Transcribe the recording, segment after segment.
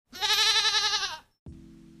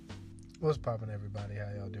What's poppin', everybody? How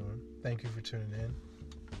y'all doing? Thank you for tuning in.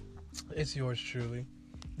 It's yours truly,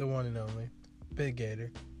 the one and only, Big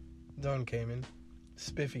Gator, Don Cayman,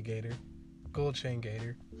 Spiffy Gator, Gold Chain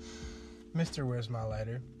Gator, Mr. Where's My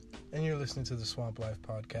Lighter, and you're listening to the Swamp Life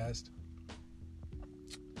Podcast.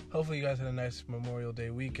 Hopefully you guys had a nice Memorial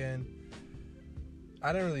Day weekend.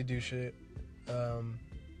 I didn't really do shit.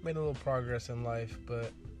 Made a little progress in life,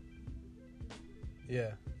 but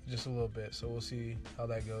yeah, just a little bit. So we'll see how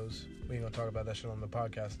that goes. We ain't gonna talk about that shit on the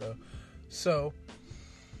podcast though. So,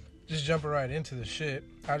 just jumping right into the shit,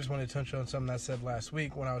 I just wanted to touch on something I said last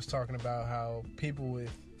week when I was talking about how people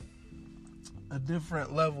with a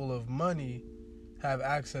different level of money have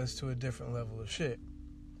access to a different level of shit.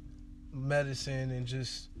 Medicine and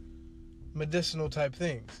just medicinal type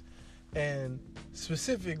things. And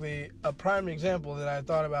specifically, a prime example that I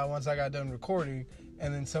thought about once I got done recording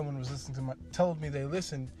and then someone was listening to told me they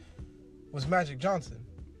listened was Magic Johnson.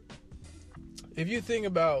 If you think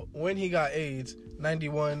about when he got AIDS,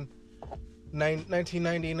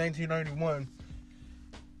 1991,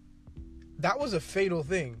 that was a fatal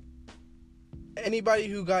thing. Anybody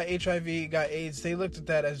who got HIV, got AIDS, they looked at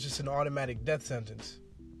that as just an automatic death sentence.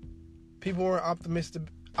 People weren't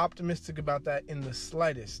optimistic about that in the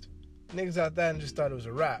slightest. Niggas out that and just thought it was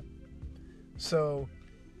a wrap. So,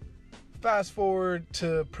 fast forward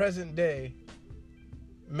to present day,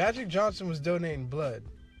 Magic Johnson was donating blood.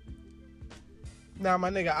 Now, my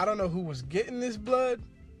nigga, I don't know who was getting this blood,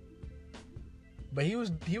 but he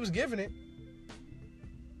was giving it.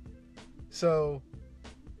 So,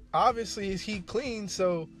 obviously, he clean,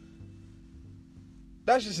 so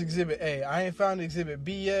that's just Exhibit A. I ain't found Exhibit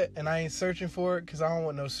B yet, and I ain't searching for it because I don't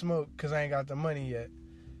want no smoke because I ain't got the money yet.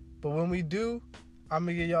 But when we do, I'm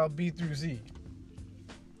going to get y'all B through Z.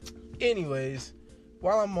 Anyways,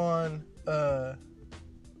 while I'm on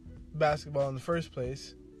basketball in the first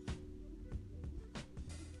place,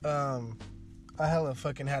 I hella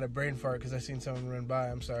fucking had a brain fart because I seen someone run by.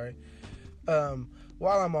 I'm sorry.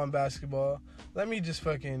 While I'm on basketball, let me just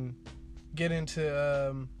fucking get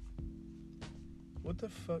into what the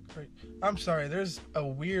fuck? I'm sorry. There's a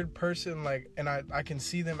weird person, and I can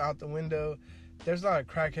see them out the window. There's a lot of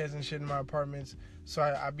crackheads and shit in my apartments, so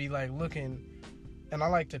I be looking, and I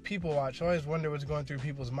like to people watch. I always wonder what's going through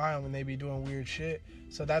people's mind when they be doing weird shit.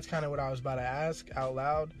 So that's kind of what I was about to ask out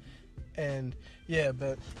loud. And yeah,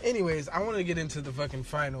 but anyways, I want to get into the fucking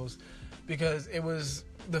finals because it was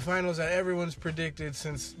the finals that everyone's predicted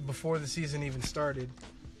since before the season even started.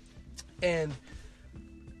 And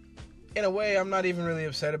in a way, I'm not even really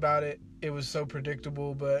upset about it. It was so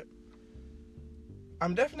predictable, but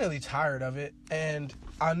I'm definitely tired of it. And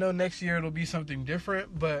I know next year it'll be something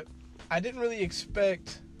different, but I didn't really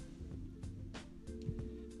expect...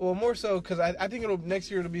 Well, more so because I think next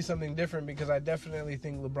year it'll be something different because I definitely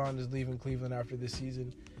think LeBron is leaving Cleveland after this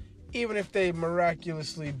season, even if they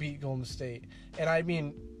miraculously beat Golden State. And I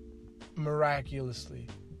mean miraculously.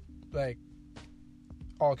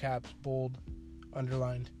 All caps, bold,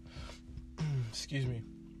 underlined. Excuse me.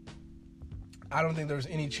 I don't think there's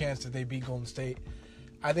any chance that they beat Golden State.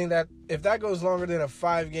 I think that if that goes longer than a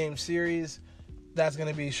 5-game series, that's going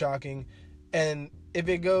to be shocking. And if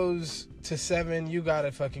it goes to 7, you got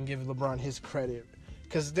to fucking give LeBron his credit.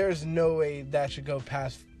 Because there's no way that should go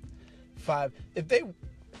past 5.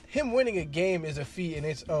 Him winning a game is a feat in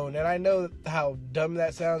its own. And I know how dumb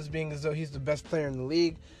that sounds, being as though he's the best player in the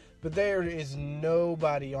league. But there is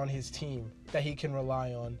nobody on his team that he can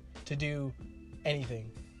rely on to do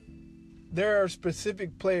anything. There are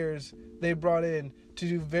specific players they brought in to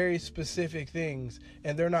do very specific things,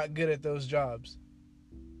 and they're not good at those jobs.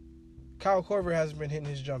 Kyle Korver hasn't been hitting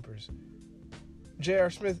his jumpers.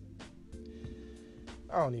 J.R. Smith,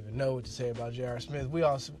 I don't even know what to say about J.R. Smith.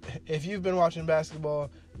 If you've been watching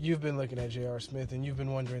basketball, you've been looking at J.R. Smith, and you've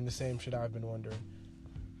been wondering the same shit I've been wondering.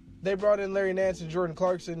 They brought in Larry Nance and Jordan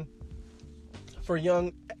Clarkson for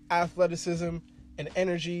young athleticism and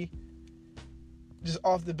energy, just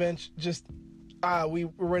off the bench, just we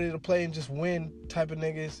were ready to play and just win type of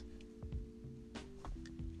niggas.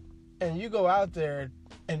 And you go out there,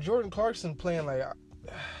 and Jordan Clarkson playing I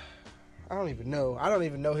don't even know. I don't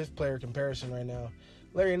even know his player comparison right now.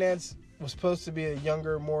 Larry Nance was supposed to be a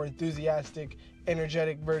younger, more enthusiastic,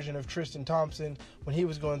 energetic version of Tristan Thompson when he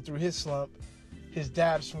was going through his slump. His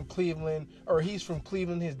dad's from Cleveland, or he's from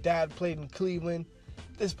Cleveland. His dad played in Cleveland.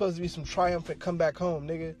 This is supposed to be some triumphant come back home,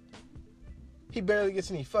 nigga. He barely gets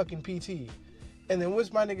any fucking PT. And then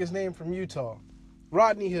what's my nigga's name from Utah?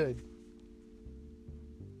 Rodney Hood.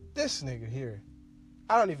 This nigga here.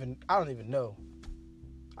 I don't even know.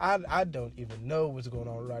 I don't even know what's going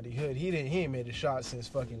on with Rodney Hood. He ain't made a shot since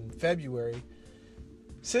fucking February.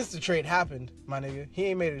 Since the trade happened, my nigga, he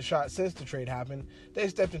ain't made a shot since the trade happened. They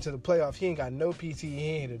stepped into the playoff. He ain't got no PT. He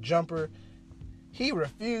ain't hit a jumper. He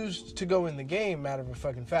refused to go in the game, matter of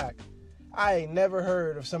fucking fact. I ain't never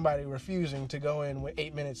heard of somebody refusing to go in with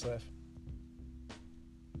 8 minutes left.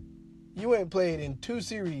 You ain't played in 2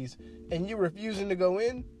 series and you refusing to go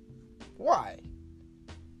in? Why?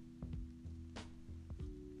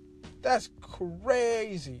 That's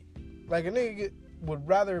crazy. Like, a nigga would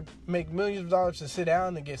rather make millions of dollars to sit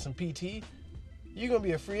down than get some PT. You're going to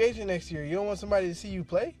be a free agent next year. You don't want somebody to see you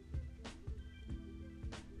play?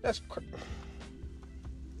 That's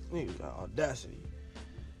niggas got audacity.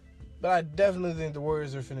 But I definitely think the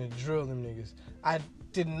Warriors are finna drill them niggas. I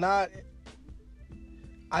didn't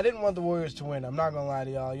want the Warriors to win. I'm not going to lie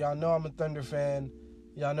to y'all. Y'all know I'm a Thunder fan.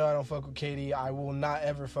 Y'all know I don't fuck with KD. I will not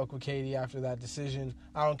ever fuck with KD after that decision.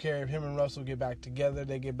 I don't care if him and Russell get back together.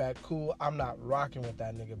 They get back cool. I'm not rocking with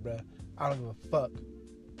that nigga, bruh. I don't give a fuck.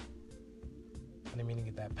 I didn't mean to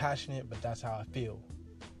get that passionate, but that's how I feel.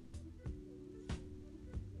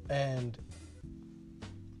 And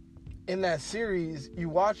in that series, you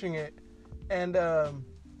watching it, and they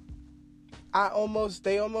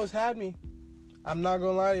almost had me. I'm not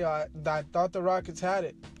gonna lie to y'all. I thought the Rockets had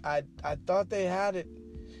it. I thought they had it.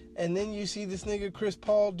 And then you see this nigga Chris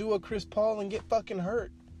Paul do a Chris Paul and get fucking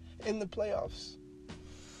hurt in the playoffs.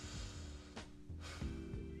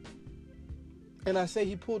 And I say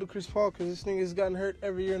he pulled a Chris Paul because this nigga's gotten hurt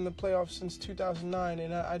every year in the playoffs since 2009.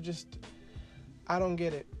 And I don't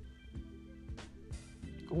get it.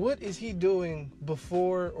 What is he doing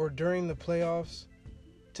before or during the playoffs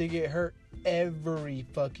to get hurt every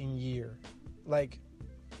fucking year? Like,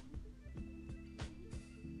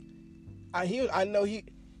 I know he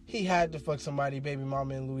had to fuck somebody, baby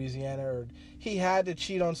mama in Louisiana, or he had to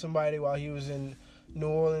cheat on somebody while he was in New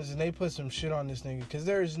Orleans, and they put some shit on this nigga because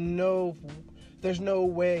there's no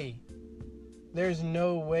way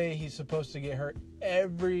he's supposed to get hurt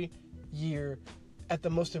every year at the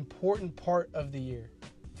most important part of the year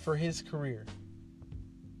for his career.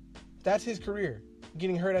 That's his career,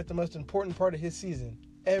 getting hurt at the most important part of his season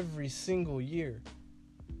every single year.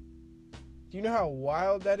 Do you know how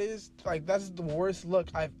wild that is? Like, that's the worst look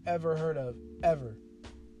I've ever heard of. Ever.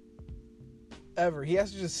 He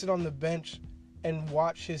has to just sit on the bench and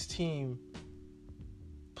watch his team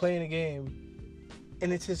play in a game,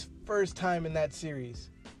 and it's his first time in that series.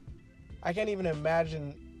 I can't even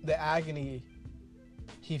imagine the agony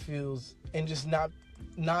he feels and just not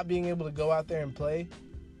being able to go out there and play.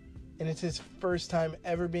 And it's his first time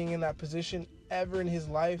ever being in that position, ever in his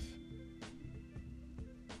life.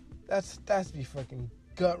 That's be fucking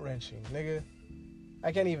gut-wrenching, nigga.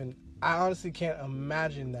 I honestly can't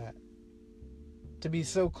imagine that. To be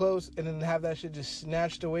so close and then have that shit just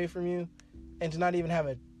snatched away from you and to not even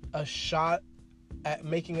have a shot at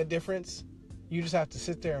making a difference. You just have to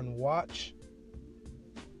sit there and watch.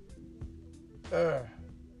 That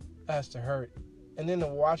has to hurt. And then to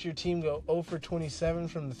watch your team go 0 for 27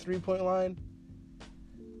 from the three-point line.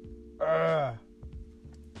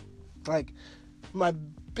 Like, my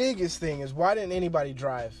biggest thing is, why didn't anybody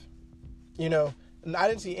drive? You know, and I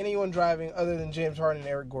didn't see anyone driving other than James Harden and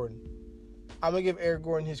Eric Gordon. I'm going to give Eric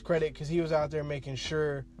Gordon his credit because he was out there making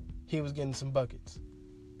sure he was getting some buckets.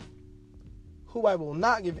 Who I will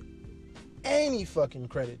not give any fucking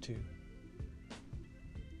credit to.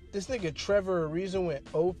 This nigga Trevor Ariza went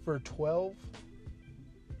 0 for 12.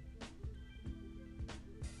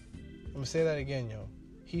 I'm going to say that again, yo.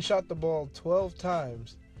 He shot the ball 12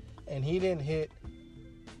 times and he didn't hit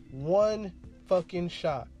one fucking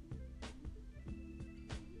shot.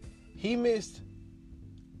 He missed,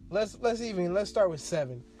 let's start with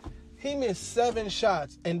 7. He missed 7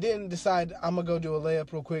 shots and didn't decide, I'm going to go do a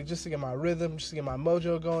layup real quick just to get my rhythm, just to get my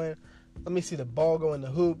mojo going. Let me see the ball go in the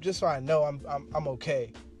hoop just so I know I'm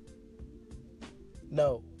okay.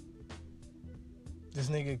 No. This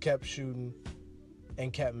nigga kept shooting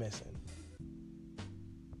and kept missing.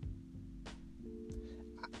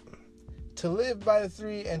 To live by the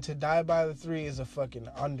 3 and to die by the 3 is a fucking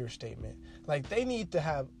understatement. Like, they need to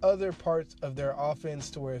have other parts of their offense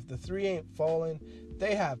to where if the 3 ain't falling,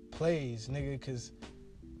 they have plays, nigga, because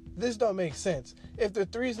this don't make sense. If the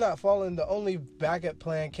 3's not falling, the only backup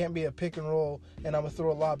plan can't be a pick and roll and I'm going to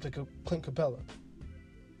throw a lob to Clint Capella.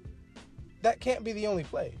 That can't be the only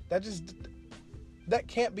play. That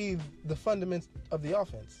can't be the fundamentals of the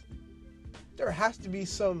offense. There has to be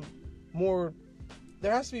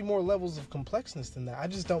more levels of complexness than that. I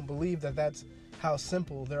just don't believe that that's how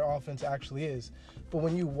simple their offense actually is. But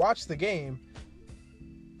when you watch the game,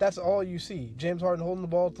 that's all you see. James Harden holding the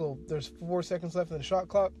ball till there's 4 seconds left in the shot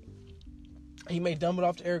clock. He may dump it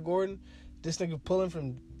off to Eric Gordon. This nigga pulling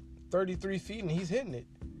from 33 feet and he's hitting it.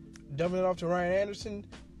 Dumping it off to Ryan Anderson,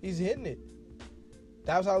 he's hitting it.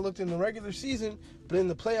 That was how it looked in the regular season, but in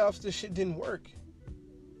the playoffs, this shit didn't work.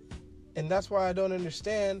 And that's why I don't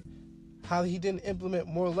understand how he didn't implement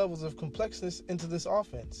more levels of complexness into this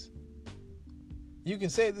offense. You can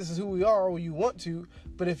say this is who we are or you want to,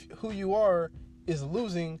 but if who you are is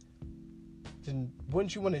losing, then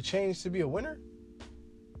wouldn't you want to change to be a winner?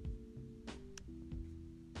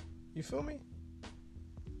 You feel me?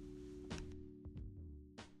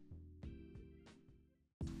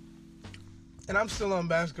 And I'm still on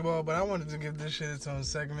basketball, but I wanted to give this shit its own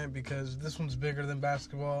segment because this one's bigger than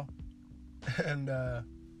basketball. And,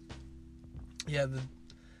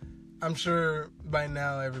 I'm sure by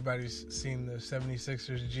now everybody's seen the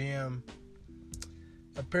 76ers GM.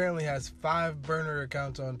 Apparently has 5 burner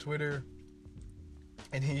accounts on Twitter.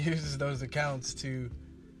 And he uses those accounts to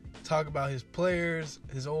talk about his players,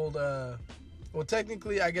 his old,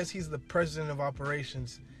 technically, I guess he's the president of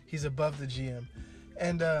operations. He's above the GM.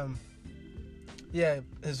 And,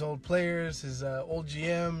 his old players, his old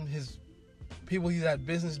GM, his people he's had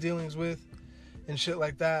business dealings with, and shit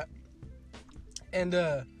like that. And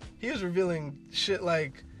he was revealing shit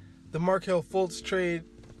like the Markelle Fultz trade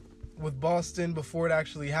with Boston before it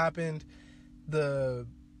actually happened.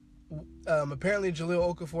 Apparently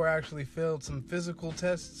Jahlil Okafor actually failed some physical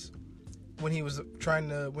tests when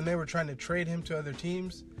they were trying to trade him to other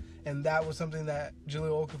teams, and that was something that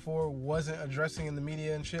Jahlil Okafor wasn't addressing in the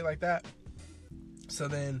media and shit like that. So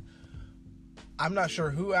then, I'm not sure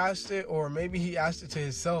who asked it, or maybe he asked it to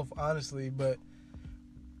himself, honestly, but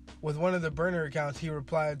with one of the burner accounts, he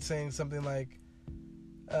replied saying something like,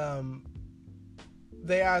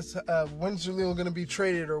 they asked, when's Jahlil going to be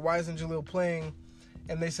traded, or why isn't Jahlil playing?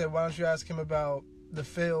 And they said, why don't you ask him about the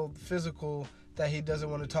failed physical that he doesn't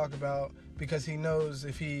want to talk about, because he knows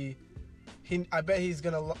if I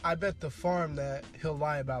bet the farm that he'll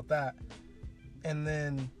lie about that. And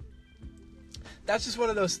then that's just one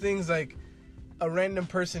of those things like a random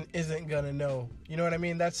person isn't gonna know. You know what I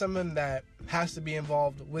mean? That's someone that has to be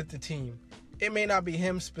involved with the team. It may not be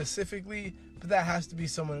him specifically, but that has to be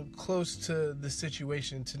someone close to the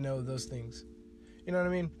situation to know those things. You know what I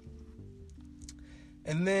mean?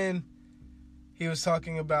 And then he was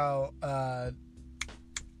talking about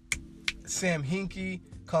Sam Hinkie,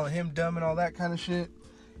 calling him dumb and all that kind of shit.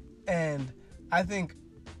 And I think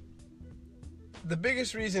the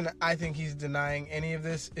biggest reason I think he's denying any of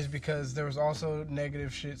this is because there was also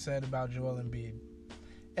negative shit said about Joel Embiid.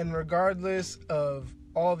 And regardless of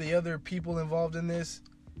all the other people involved in this,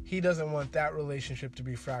 he doesn't want that relationship to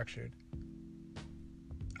be fractured.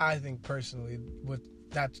 I think personally,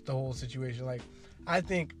 that's the whole situation. Like, I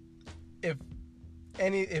think if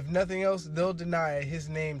nothing else, they'll deny his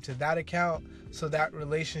name to that account so that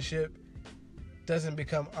relationship doesn't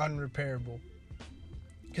become unrepairable.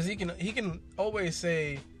 Because he can always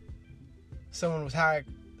say someone was hacked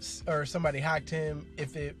or somebody hacked him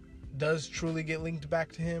if it does truly get linked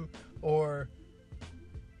back to him, or,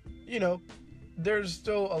 you know, there's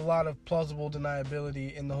still a lot of plausible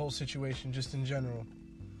deniability in the whole situation just in general.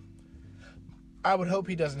 I would hope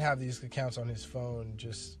he doesn't have these accounts on his phone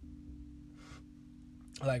just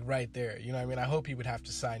like right there. You know what I mean? I hope he would have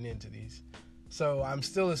to sign into these. So I'm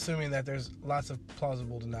still assuming that there's lots of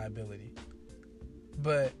plausible deniability.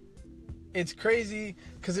 But it's crazy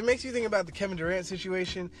because it makes you think about the Kevin Durant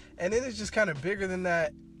situation, and then it's just kind of bigger than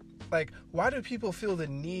that. Like, why do people feel the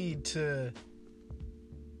need to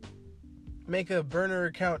make a burner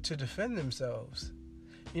account to defend themselves?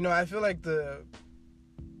 You know, I feel like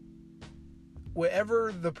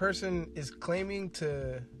whatever the claim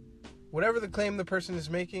the person is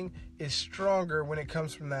making is stronger when it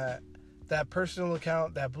comes from that personal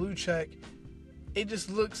account, that blue check. It just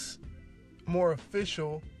looks more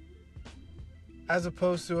official as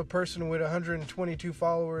opposed to a person with 122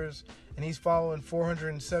 followers and he's following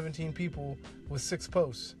 417 people with 6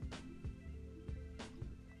 posts.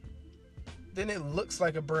 Then it looks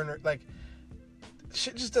like a burner. Like,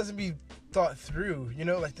 shit just doesn't be thought through, you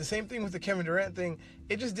know? Like, the same thing with the Kevin Durant thing.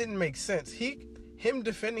 It just didn't make sense. Him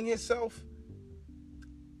defending himself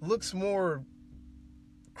looks more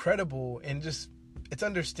credible and just, it's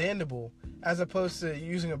understandable as opposed to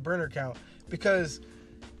using a burner account. Because,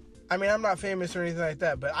 I mean, I'm not famous or anything like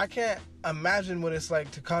that, but I can't imagine what it's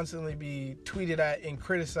like to constantly be tweeted at and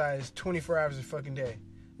criticized 24 hours a fucking day.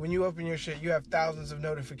 When you open your shit, you have thousands of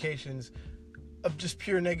notifications of just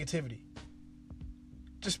pure negativity.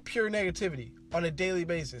 Just pure negativity on a daily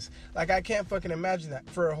basis. Like, I can't fucking imagine that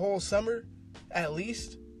for a whole summer, at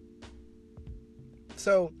least.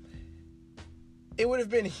 So, it would have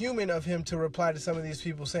been human of him to reply to some of these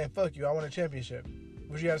people saying, fuck you, I want a championship.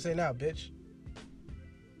 What you gotta say now, bitch?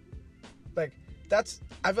 Like, I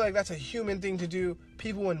feel like that's a human thing to do.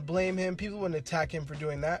 People wouldn't blame him. People wouldn't attack him for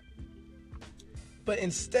doing that. But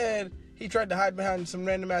instead, he tried to hide behind some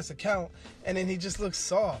random ass account, and then he just looks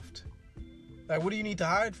soft. Like, what do you need to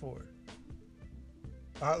hide for?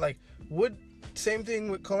 Same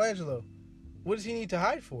thing with Colangelo. What does he need to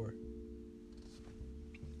hide for?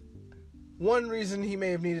 One reason he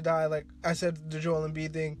may have needed to hide, like I said, the Joel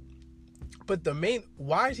Embiid thing. But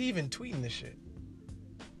why is he even tweeting this shit?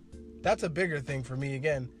 That's a bigger thing for me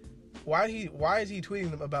again. Why is he tweeting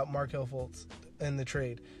them about Markelle Fultz and the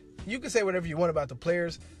trade? You can say whatever you want about the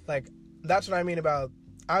players. Like, that's what I mean about,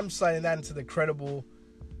 I'm sliding that into the credible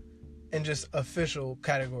and just official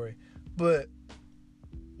category. But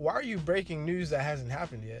why are you breaking news that hasn't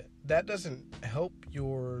happened yet? That doesn't help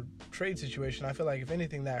your trade situation. I feel like, if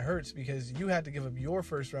anything, that hurts because you had to give up your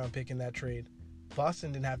first round pick in that trade.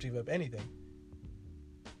 Boston didn't have to give up anything.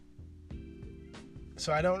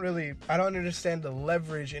 So I don't understand the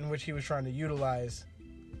leverage in which he was trying to utilize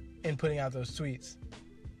in putting out those tweets.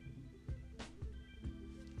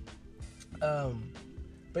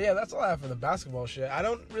 But yeah, that's all I have for the basketball shit. I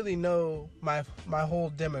don't really know my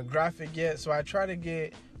whole demographic yet, so I try to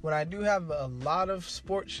get, when I do have a lot of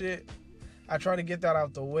sports shit, I try to get that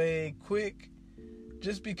out the way quick,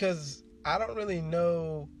 just because I don't really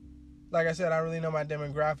know, like I said, I don't really know my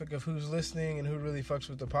demographic of who's listening and who really fucks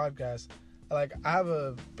with the podcast. Like, I have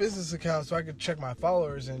a business account so I could check my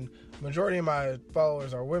followers, and majority of my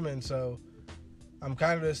followers are women, so I'm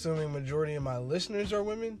kind of assuming majority of my listeners are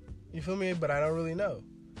women, you feel me? But I don't really know.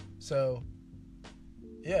 So,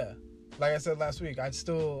 yeah. Like I said last week, I'm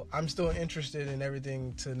still interested in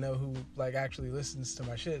everything to know who, like, actually listens to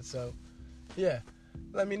my shit, so, yeah.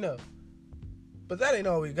 Let me know. But that ain't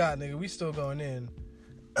all we got, nigga. We still going in.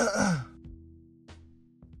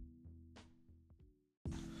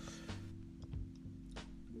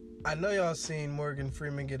 I know y'all seen Morgan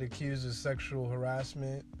Freeman get accused of sexual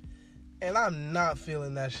harassment, and I'm not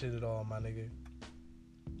feeling that shit at all, my nigga.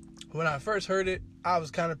 When I first heard it, I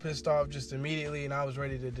was kind of pissed off just immediately, and I was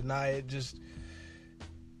ready to deny it, just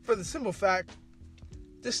for the simple fact,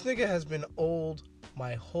 this nigga has been old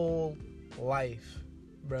my whole life,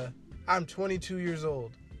 bruh. I'm 22 years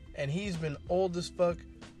old, and he's been old as fuck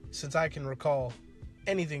since I can recall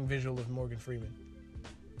anything visual of Morgan Freeman.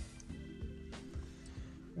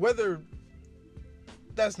 Whether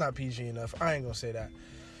that's not PG enough, I ain't gonna say that.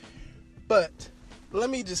 But let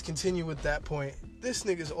me just continue with that point. This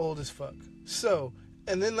nigga's old as fuck. So,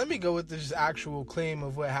 and then let me go with this actual claim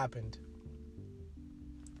of what happened.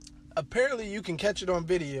 Apparently you can catch it on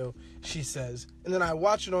video, she says, and then I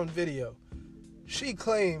watch it on video. She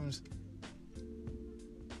claims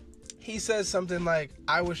he says something like,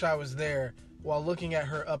 I wish I was there, while looking at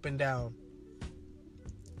her up and down.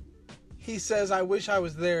 He says, I wish I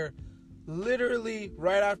was there, literally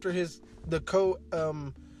right after the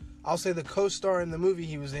co-star in the movie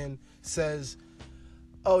he was in says,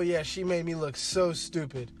 oh yeah, she made me look so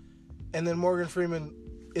stupid. And then Morgan Freeman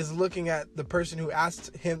is looking at the person who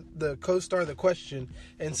asked him, the co-star, the question,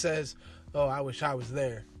 and says, oh, I wish I was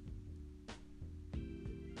there.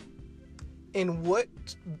 In what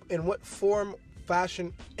form,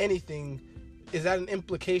 fashion, anything, is that an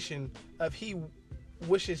implication of he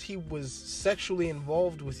wishes he was sexually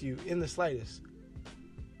involved with you in the slightest?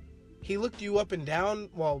 He looked you up and down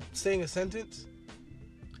while saying a sentence?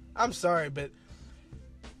 I'm sorry, but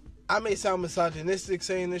I may sound misogynistic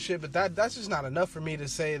saying this shit, but that's just not enough for me to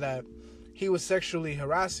say that he was sexually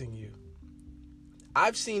harassing you.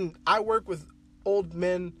 I work with old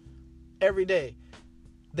men every day.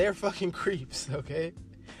 They're fucking creeps, okay?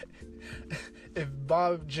 If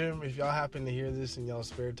Bob, Jim, if y'all happen to hear this in y'all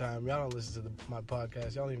spare time, y'all don't listen to my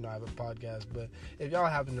podcast. Y'all don't even know I have a podcast. But if y'all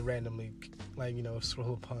happen to randomly,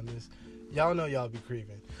 scroll upon this, y'all know y'all be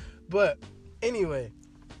creeping. But anyway,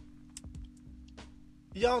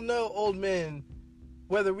 y'all know old men,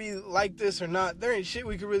 whether we like this or not, there ain't shit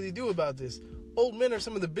we can really do about this. Old men are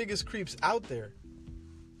some of the biggest creeps out there.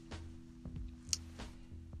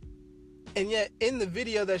 And yet, in the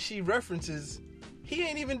video that she references, he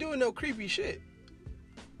ain't even doing no creepy shit.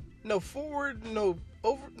 No forward, no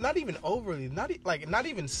over, not even overly, not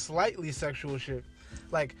even slightly sexual shit.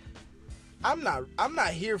 Like, I'm not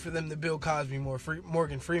here for them to Bill Cosby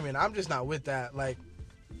Morgan Freeman. I'm just not with that. Like,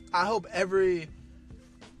 I hope I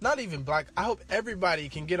hope everybody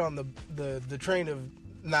can get on the train of,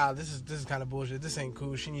 nah, this is kind of bullshit. This ain't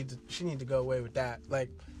cool. She need to go away with that. Like,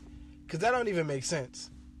 cause that don't even make sense.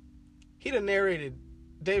 He done narrated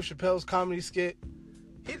Dave Chappelle's comedy skit.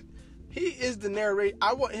 He is the narrator.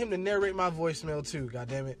 I want him to narrate my voicemail too,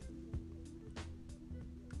 goddammit.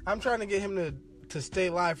 I'm trying to get him to stay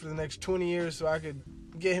live for the next 20 years so I could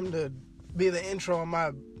get him to be the intro on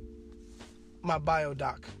my bio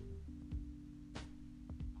doc.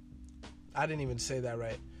 I didn't even say that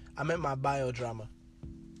right. I meant my biodrama.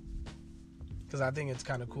 Because I think it's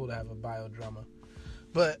kind of cool to have a biodrama.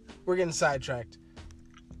 But we're getting sidetracked.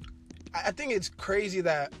 I think it's crazy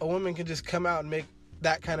that a woman can just come out and make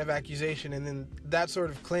that kind of accusation and then that sort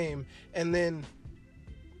of claim, and then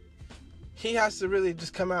he has to really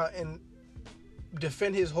just come out and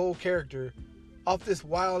defend his whole character off this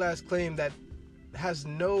wild ass claim that has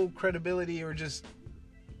no credibility, or just,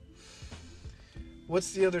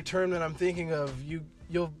 what's the other term that I'm thinking of?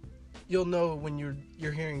 You'll know when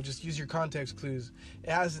you're hearing, just use your context clues. It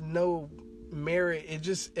has no merit.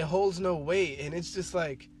 It holds no weight, and it's just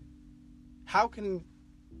like, how?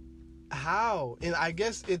 And I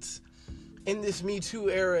guess it's in this Me Too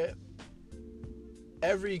era,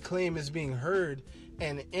 every claim is being heard,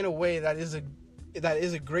 and in a way that is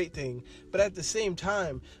a great thing. But at the same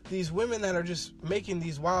time, these women that are just making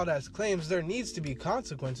these wild ass claims, there needs to be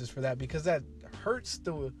consequences for that, because that hurts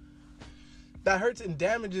and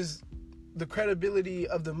damages the credibility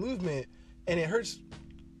of the movement, and it hurts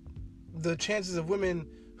the chances of women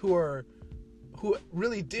who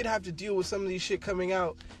really did have to deal with some of these shit coming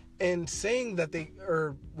out and saying that they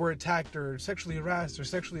were attacked or sexually harassed or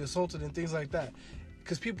sexually assaulted and things like that.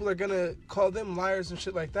 Because people are going to call them liars and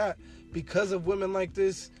shit like that because of women like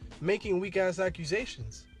this making weak-ass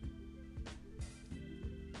accusations.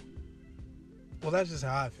 Well, that's just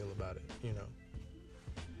how I feel about it, you know.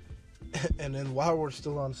 And then while we're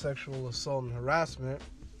still on sexual assault and harassment,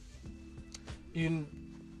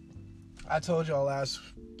 I told y'all I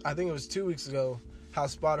think it was 2 weeks ago, how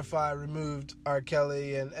Spotify removed R.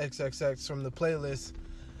 Kelly and XXX from the playlist.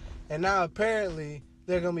 And now apparently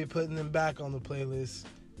they're going to be putting them back on the playlist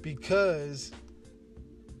because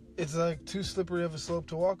it's like too slippery of a slope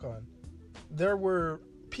to walk on. There were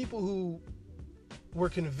people who were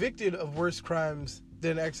convicted of worse crimes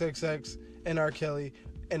than XXX and R. Kelly,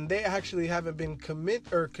 and they actually haven't been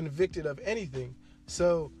convicted of anything.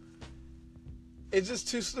 So it's just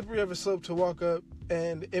too slippery of a slope to walk up,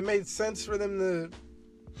 and it made sense for them to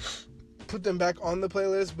put them back on the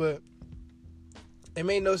playlist, but it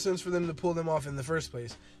made no sense for them to pull them off in the first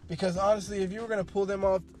place. Because honestly, if you were going to pull them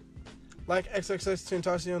off, like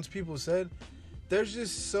XXXTentacion's people said, there's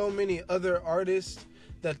just so many other artists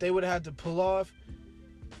that they would have had to pull off.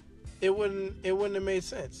 It wouldn't have made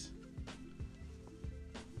sense.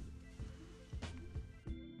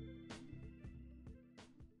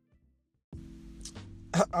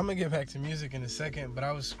 I'm gonna get back to music in a second, but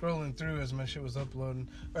I was scrolling through as my shit was uploading,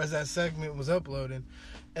 or as that segment was uploading,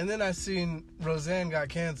 and then I seen Roseanne got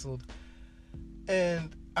canceled.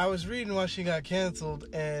 And I was reading why she got canceled,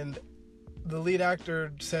 and the lead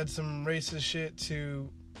actor said some racist shit to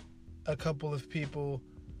a couple of people.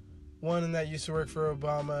 One that used to work for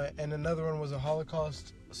Obama, and another one was a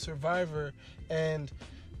Holocaust survivor. And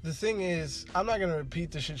the thing is, I'm not gonna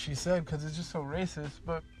repeat the shit she said because it's just so racist,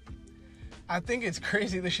 but I think it's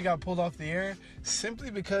crazy that she got pulled off the air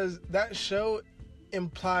simply because that show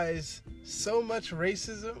implies so much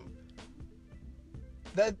racism.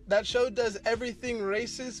 That show does everything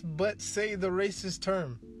racist but say the racist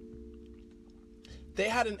term. They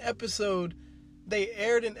aired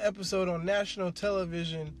an episode on national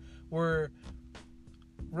television where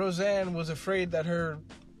Roseanne was afraid that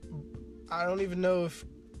I don't even know if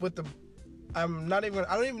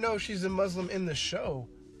she's a Muslim in the show,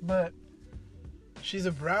 but she's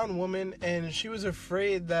a brown woman, and she was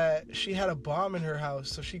afraid that she had a bomb in her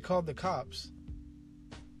house, so she called the cops.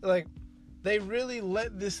 Like, they really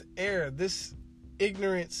let this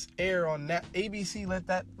ignorance air on ABC let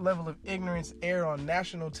that level of ignorance air on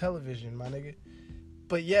national television, my nigga.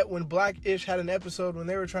 But yet, when Black-ish had an episode when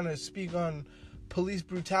they were trying to speak on police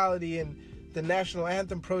brutality and the national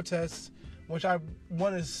anthem protests, which I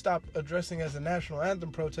want to stop addressing as a national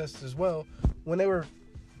anthem protest as well, when they were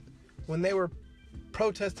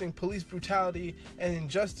protesting police brutality and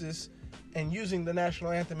injustice and using the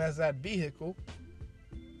national anthem as that vehicle,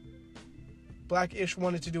 Black-ish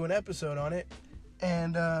wanted to do an episode on it,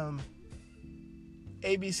 and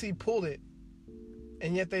ABC pulled it,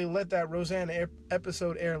 and yet they let that Roseanne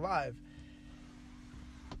episode air live.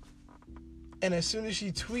 And as soon as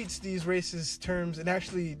she tweets these racist terms and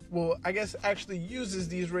actually uses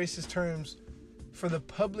these racist terms for the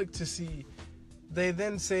public to see, they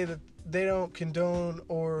then say that they don't condone,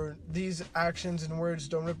 or these actions and words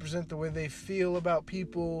don't represent the way they feel about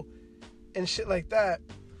people and shit like that.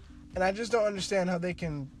 And I just don't understand how they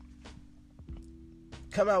can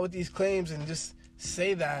come out with these claims and just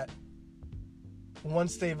say that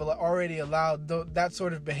once they've already allowed that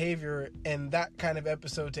sort of behavior and that kind of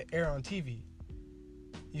episode to air on TV.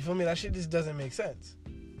 You feel me? That shit just doesn't make sense.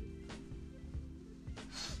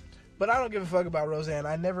 But I don't give a fuck about Roseanne.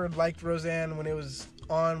 I never liked Roseanne when it was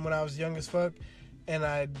on when I was young as fuck, and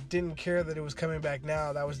I didn't care that it was coming back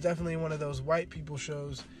now. That was definitely one of those white people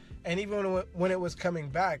shows. And even when it was coming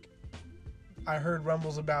back, I heard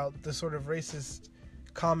rumbles about the sort of racist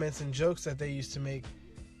comments and jokes that they used to make,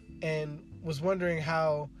 and was wondering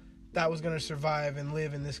how that was going to survive and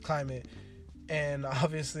live in this climate. And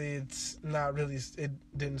obviously it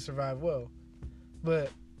didn't survive well. But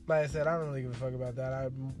like I said, I don't really give a fuck about that.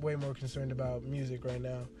 I'm way more concerned about music right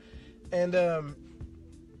now. And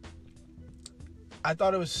I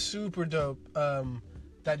thought it was super dope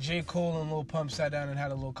that J. Cole and Lil Pump sat down and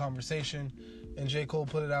had a little conversation, and J. Cole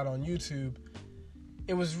put it out on YouTube.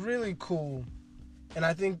 It was really cool, and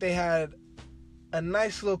I think they had a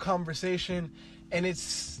nice little conversation, and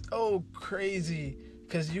it's so crazy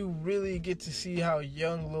because you really get to see how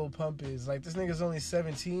young Lil Pump is. Like, this nigga's only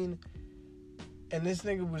 17, and this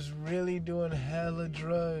nigga was really doing hella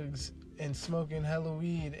drugs and smoking hella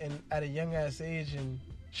weed and at a young ass age and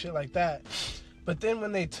shit like that. But then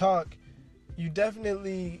when they talk, you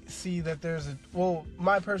definitely see that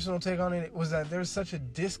my personal take on it was that there's such a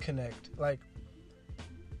disconnect. Like,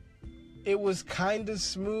 it was kind of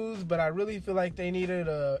smooth, but I really feel like they needed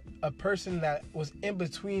a person that was in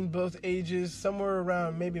between both ages, somewhere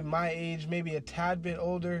around maybe my age, maybe a tad bit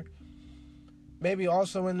older, maybe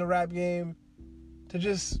also in the rap game, to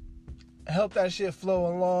just help that shit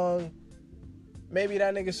flow along. Maybe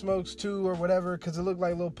that nigga smokes too or whatever, because it looked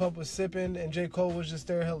like Lil Pump was sipping and J. Cole was just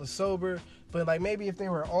there hella sober. But like, maybe if they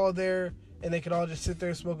were all there and they could all just sit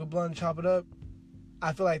there, smoke a blunt, and chop it up,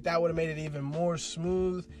 I feel like that would have made it even more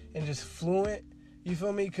smooth and just fluent. You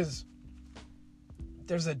feel me? Because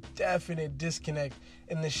there's a definite disconnect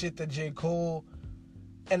in the shit that J. Cole,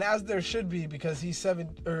 and as there should be, because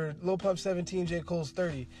Lil Pump's 17, J. Cole's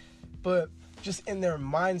 30. But just in their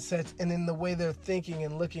mindsets and in the way they're thinking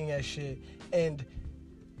and looking at shit. And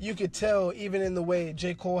you could tell even in the way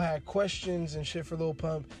J. Cole had questions and shit for Lil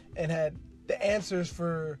Pump and had the answers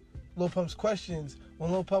for Lil Pump's questions.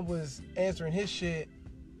 When Lil Pump was answering his shit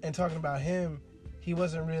and talking about him, he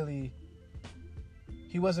wasn't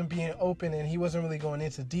being open, and he wasn't really going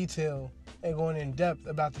into detail and going in depth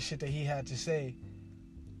about the shit that he had to say.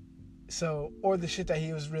 So, or the shit that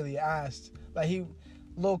he was really asked. Like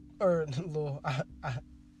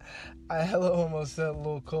I hella almost said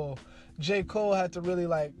Lil Cole. J. Cole had to really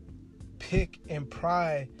like pick and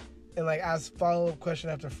pry and like ask follow-up question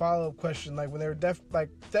after follow-up question. Like when they were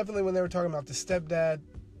definitely when they were talking about the stepdad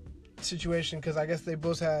situation, because I guess they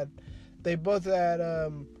both had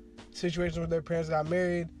situations where their parents got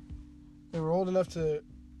married. They were old enough to,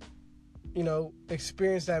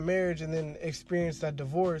 experience that marriage and then experience that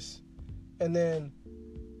divorce, and then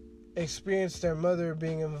experience their mother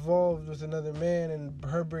being involved with another man and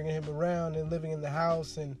her bringing him around and living in the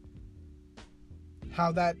house, and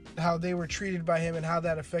how they were treated by him and how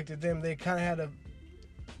that affected them. They kind of had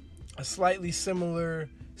a slightly similar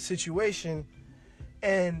situation,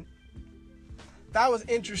 and that was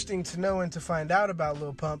interesting to know and to find out about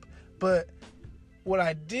Lil Pump. But what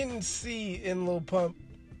I didn't see in Lil Pump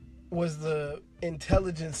was the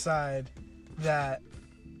intelligent side that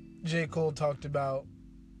J. Cole talked about,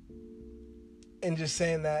 and just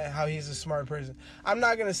saying that how he's a smart person. I'm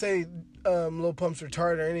not gonna say Lil Pump's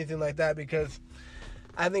retarded or anything like that, because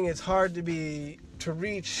I think it's hard to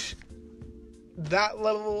reach that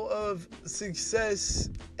level of success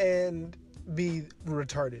and be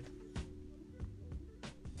retarded.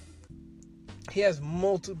 He has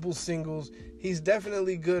multiple singles. He's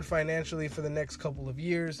definitely good financially for the next couple of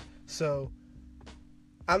years. So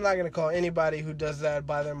I'm not going to call anybody who does that,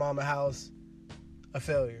 buy their mom a house, a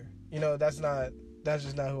failure. That's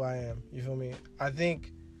just not who I am. You feel me? I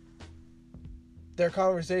think their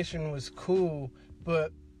conversation was cool,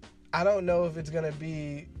 but I don't know if it's going to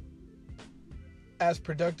be as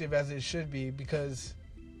productive as it should be, because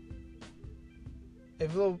I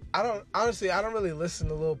don't really listen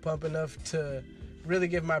to Lil Pump enough to really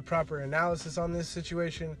give my proper analysis on this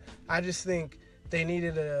situation. I just think they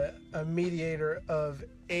needed a mediator of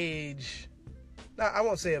age. I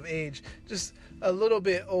won't say of age, just a little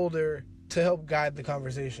bit older to help guide the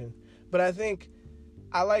conversation. But I think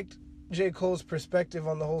I liked J. Cole's perspective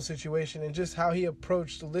on the whole situation and just how he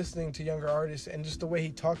approached listening to younger artists and just the way he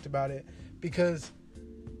talked about it, because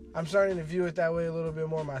I'm starting to view it that way a little bit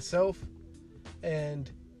more myself.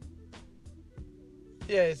 And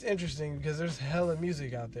yeah, it's interesting because there's hella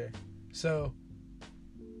music out there. So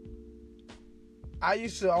I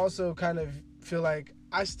used to also kind of feel like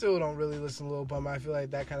I still don't really listen to Lil Pump. I feel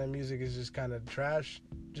like that kind of music is just kind of trash.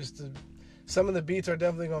 Some of the beats are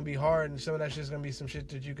definitely going to be hard, and some of that shit's going to be some shit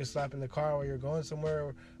that you can slap in the car while you're going somewhere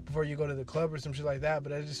or before you go to the club or some shit like that.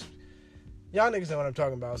 But y'all niggas know what I'm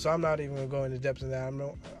talking about, so I'm not even going to go into depth in that.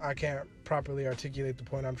 I can't properly articulate the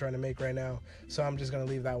point I'm trying to make right now, so I'm just going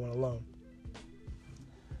to leave that one alone.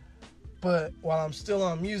 But while I'm still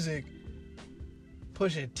on music,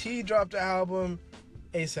 Pusha T dropped an album,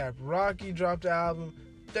 A$AP Rocky dropped an album.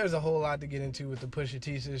 There's a whole lot to get into with the Pusha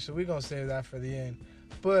T shit, so we're going to save that for the end.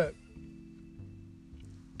 But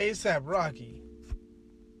A$AP Rocky,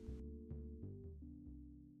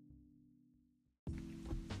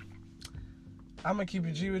 I'm going to keep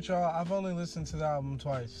it G with y'all. I've only listened to the album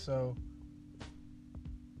twice, so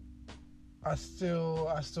I still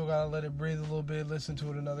got to let it breathe a little bit, listen to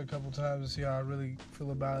it another couple times to see how I really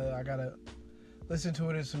feel about it. I got to listen to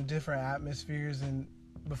it in some different atmospheres and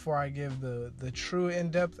before I give the true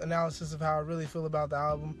in-depth analysis of how I really feel about the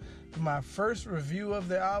album. My first review of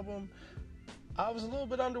the album, I was a little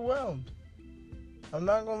bit underwhelmed. I'm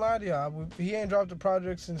not gonna lie to y'all. He ain't dropped a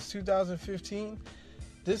project since 2015.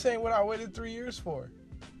 This ain't what I waited 3 years for.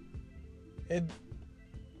 It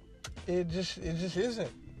just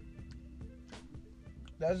isn't.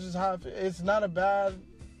 That's just how it's not a bad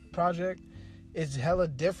project. It's hella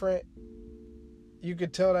different. You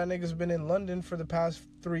could tell that nigga's been in London for the past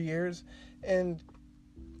 3 years. And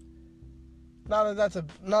not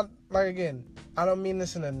like, again, I don't mean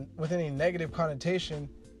this with any negative connotation.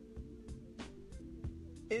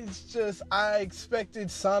 It's just, I expected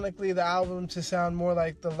sonically the album to sound more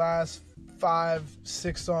like the last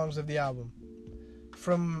 5-6 songs of the album.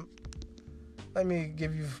 Let me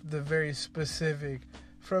give you the very specific.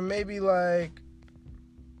 From maybe like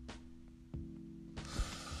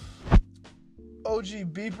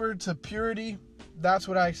OG Beeper to Purity, that's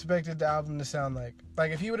what I expected the album to sound like.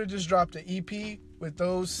 Like, if he would have just dropped an EP with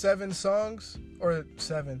those 6 songs, I'd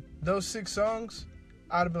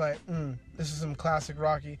have been like, this is some classic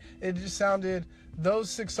Rocky. It just sounded, those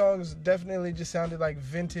 6 songs definitely just sounded like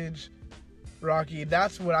vintage Rocky.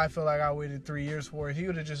 That's what I feel like I waited 3 years for. If he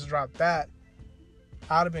would have just dropped that,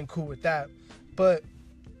 I'd have been cool with that. But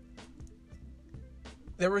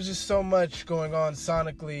there was just so much going on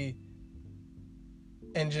sonically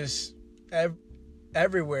and just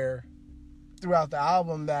everywhere throughout the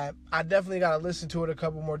album that I definitely got to listen to it a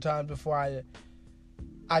couple more times before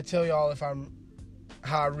I tell y'all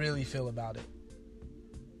how I really feel about it.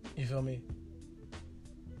 You feel me?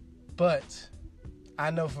 But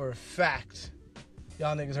I know for a fact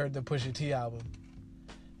y'all niggas heard the Pusha T album,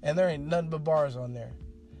 and there ain't nothing but bars on there.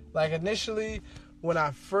 Like, initially when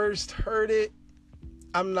I first heard it,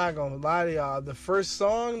 I'm not gonna lie to y'all, the first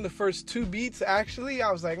song, the first 2 beats, actually,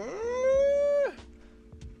 I was like,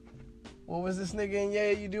 what was this nigga in Yeah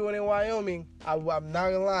You doing in Wyoming? I'm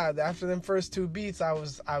not gonna lie, after them first 2 beats, I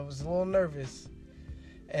was a little nervous.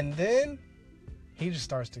 And then he just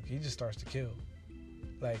starts to kill.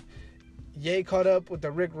 Like, Ye caught up with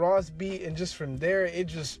the Rick Ross beat, and just from there, it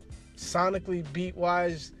just sonically, beat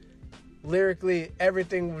wise, lyrically,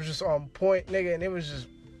 everything was just on point, nigga, and it was just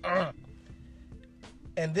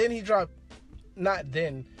And then he dropped, not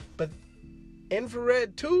then, but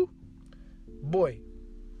Infrared 2, boy.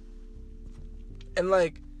 And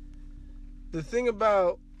like, the thing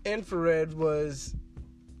about Infrared was,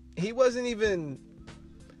 he wasn't even,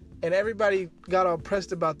 and everybody got all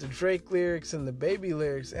pressed about the Drake lyrics and the Baby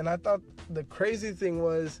lyrics, and I thought the crazy thing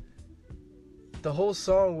was, the whole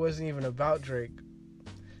song wasn't even about Drake.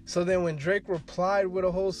 So then when Drake replied with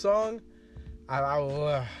a whole song,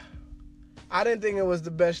 I didn't think it was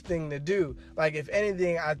the best thing to do. Like, if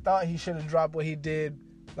anything, I thought he should have dropped what he did.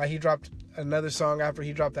 Like, he dropped another song after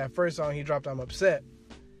he dropped that first song. He dropped I'm Upset.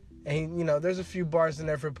 And, he, there's a few bars in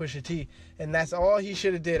there for Pusha T. And that's all he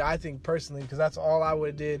should have did, I think, personally, because that's all I would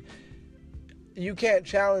have did. You can't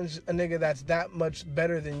challenge a nigga that's that much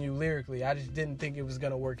better than you lyrically. I just didn't think it was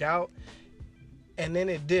going to work out. And then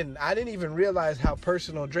it didn't. I didn't even realize how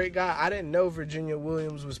personal Drake got. I didn't know Virginia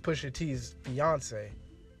Williams was Pusha T's fiance.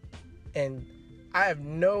 And I have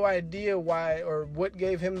no idea why or what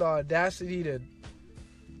gave him the audacity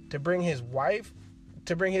to bring his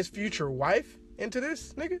future wife into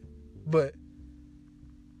this, nigga. But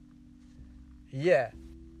yeah.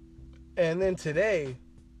 And then today,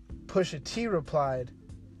 Pusha T replied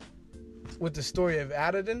with the story of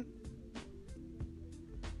Adidon.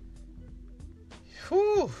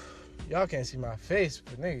 Whew. Y'all can't see my face,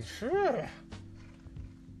 but nigga,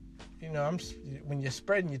 when you're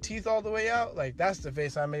spreading your teeth all the way out, like, that's the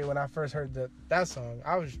face I made when I first heard that song.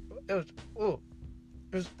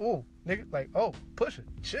 Nigga, like, oh, Pusha,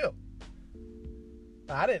 chill.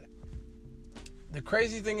 I didn't. The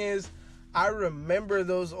crazy thing is, I remember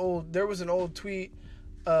there was an old tweet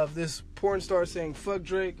of this porn star saying, fuck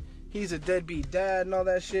Drake, he's a deadbeat dad and all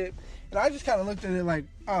that shit. And I just kind of looked at it like,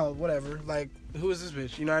 oh, whatever. Like, who is this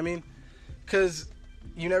bitch? You know what I mean? Because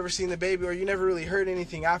you never seen the baby, or you never really heard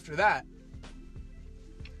anything after that.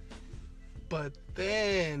 But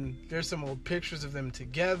then there's some old pictures of them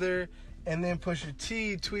together. And then Pusha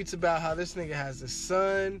T tweets about how this nigga has a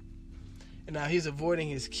son. And now he's avoiding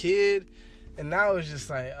his kid. And now it's just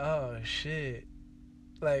like, oh, shit.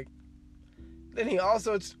 Like, then he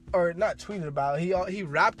also, or not tweeted about it, he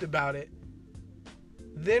rapped about it.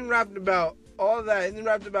 Then rapped about all that. And then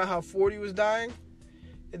rapped about how 40 was dying.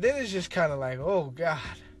 And then it's just kind of like, oh, God.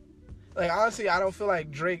 Like, honestly, I don't feel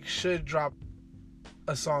like Drake should drop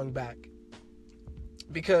a song back.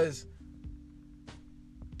 Because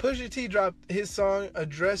Pusha T dropped his song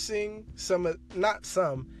addressing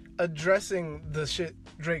addressing the shit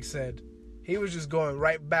Drake said. He was just going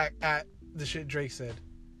right back at the shit Drake said.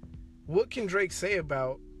 What can Drake say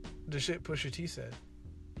about the shit Pusha T said?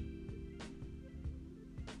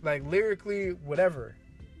 Like, lyrically, whatever.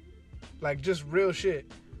 Like, just real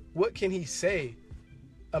shit. What can he say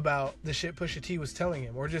about the shit Pusha T was telling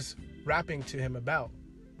him, or just rapping to him about?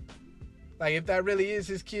 Like, if that really is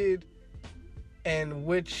his kid, and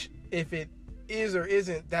which, if it is or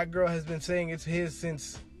isn't, that girl has been saying it's his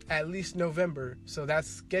since at least November. So that's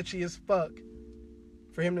sketchy as fuck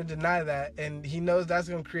for him to deny that. And he knows that's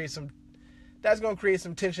going to create some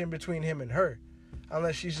tension between him and her,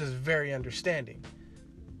 unless she's just very understanding.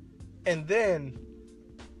 And then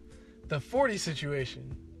the 40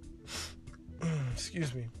 situation.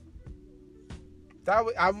 Excuse me.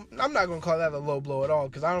 I'm not going to call that a low blow at all,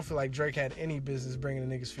 because I don't feel like Drake had any business bringing a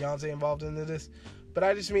nigga's fiance involved into this. But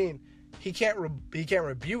I just mean, he can't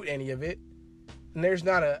rebuke any of it. And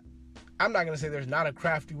I'm not going to say there's not a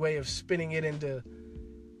crafty way of spinning it into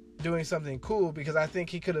doing something cool, because I think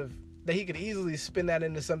he could easily spin that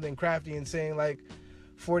into something crafty and saying, like,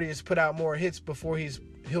 40 has put out more hits before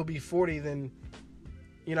he'll be 40 than,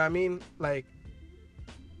 you know what I mean? Like,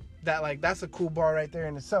 that's a cool bar right there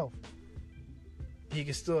in itself. He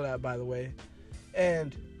can steal that, by the way.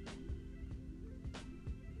 And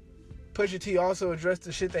Pusha T also addressed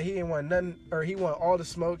the shit that he didn't want nothing, or he want all the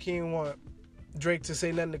smoke. He didn't want Drake to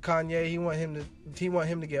say nothing to Kanye. He want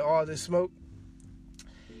him to get all this smoke.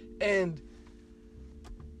 And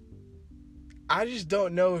I just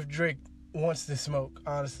don't know if Drake wants the smoke,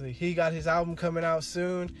 honestly. He got his album coming out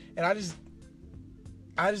soon, and I just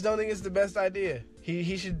don't think it's the best idea.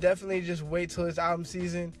 He should definitely just wait till his album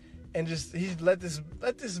season and just let this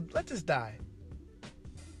die.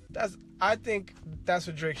 I think that's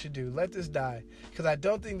what Drake should do. Let this die, because I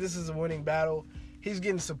don't think this is a winning battle. He's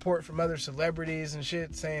getting support from other celebrities and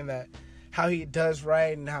shit, saying that how he does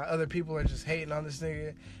right and how other people are just hating on this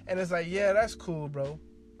nigga. And it's like, yeah, that's cool, bro.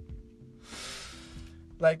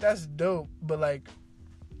 Like, that's dope, but like,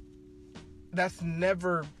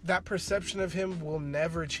 that perception of him will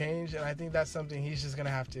never change, and I think that's something he's just gonna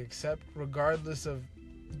have to accept, regardless of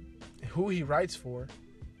who he writes for.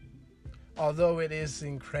 Although it is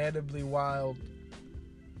incredibly wild.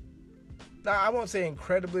 Now, I won't say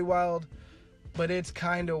incredibly wild, but it's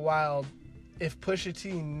kind of wild. If Pusha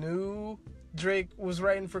T knew Drake was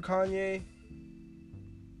writing for Kanye,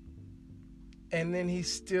 and then he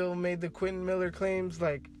still made the Quentin Miller claims,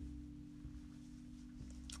 like,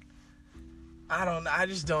 I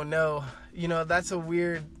just don't know. You know, that's a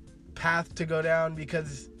weird path to go down,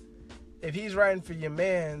 because if he's writing for your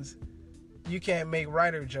mans, you can't make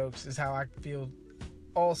writer jokes, is how I feel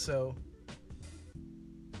also.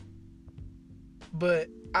 But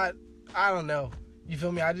I don't know. You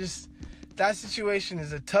feel me? That situation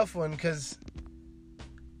is a tough one, because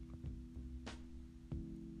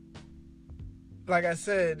like I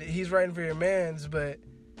said, he's writing for your mans, but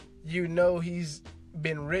you know he's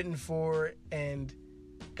been written for and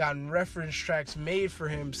gotten reference tracks made for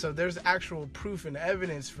him, so there's actual proof and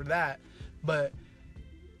evidence for that. But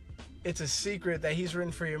it's a secret that he's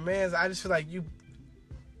written for your mans. I just feel like you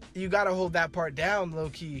gotta hold that part down low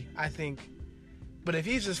key, I think. But if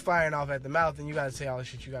he's just firing off at the mouth, then you gotta say all the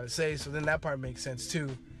shit you gotta say, so then that part makes sense too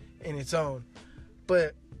in its own.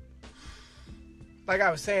 But like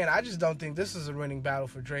I was saying, I just don't think this is a winning battle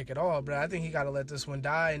for Drake at all, but I think he gotta let this one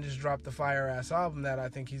die and just drop the fire ass album that I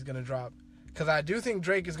think he's gonna drop. Because I do think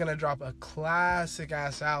Drake is gonna drop a classic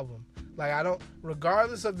ass album. Like,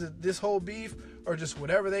 regardless of this whole beef or just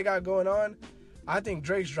whatever they got going on, I think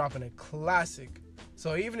Drake's dropping a classic.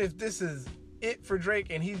 So even if this is it for Drake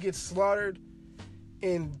and he gets slaughtered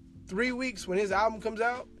in 3 weeks when his album comes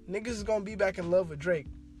out, niggas is gonna be back in love with Drake.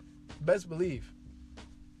 Best believe.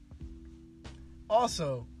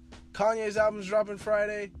 Also, Kanye's album's dropping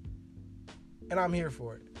Friday, and I'm here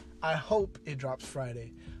for it. I hope it drops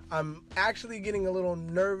Friday. I'm actually getting a little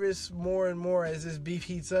nervous more and more as this beef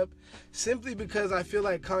heats up, simply because I feel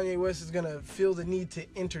like Kanye West is going to feel the need to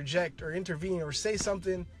interject or intervene or say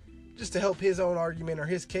something just to help his own argument or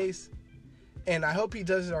his case. And I hope he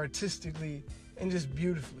does it artistically and just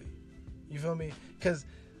beautifully. You feel me? Because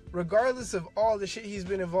regardless of all the shit he's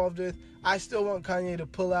been involved with, I still want Kanye to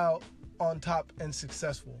pull out on top and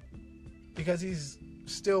successful. Because he's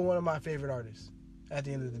still one of my favorite artists at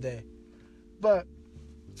the end of the day. But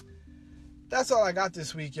that's all I got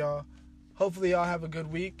this week, y'all. Hopefully y'all have a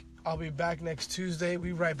good week. I'll be back next Tuesday.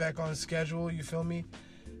 We right back on schedule, you feel me?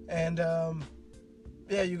 And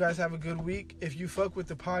yeah, you guys have a good week. If you fuck with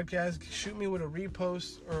the podcast, shoot me with a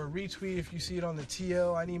repost or a retweet if you see it on the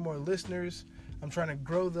TL. I need more listeners. I'm trying to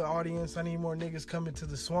grow the audience. I need more niggas coming to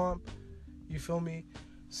the swamp. You feel me?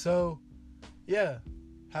 So, yeah.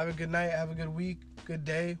 Have a good night. Have a good week. Good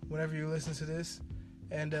day whenever you listen to this.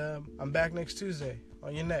 And I'm back next Tuesday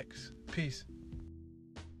on your next. Peace.